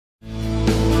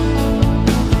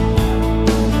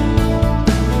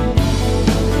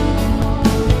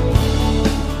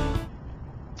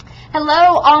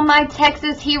Hello, all my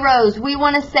Texas heroes. We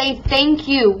want to say thank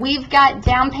you. We've got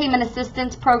down payment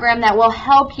assistance program that will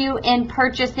help you in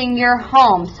purchasing your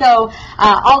home. So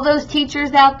all those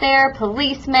teachers out there,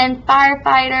 policemen,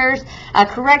 firefighters,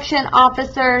 correction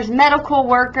officers, medical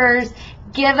workers,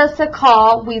 give us a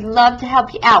call. We'd love to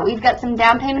help you out. We've got some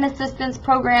down payment assistance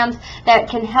programs that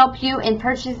can help you in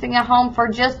purchasing a home for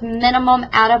just minimum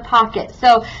out of pocket.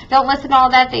 So don't listen to all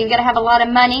that you've got to have a lot of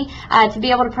money to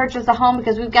be able to purchase a home,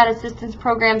 because we've got assistance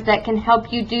programs that can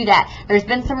help you do that. There's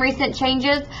been some recent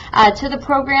changes to the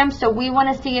program, so we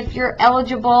want to see if you're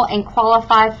eligible and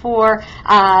qualify for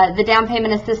the down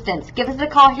payment assistance. Give us a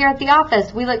call here at the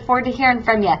office. We look forward to hearing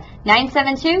from you.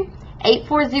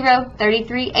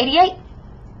 972-840-3388.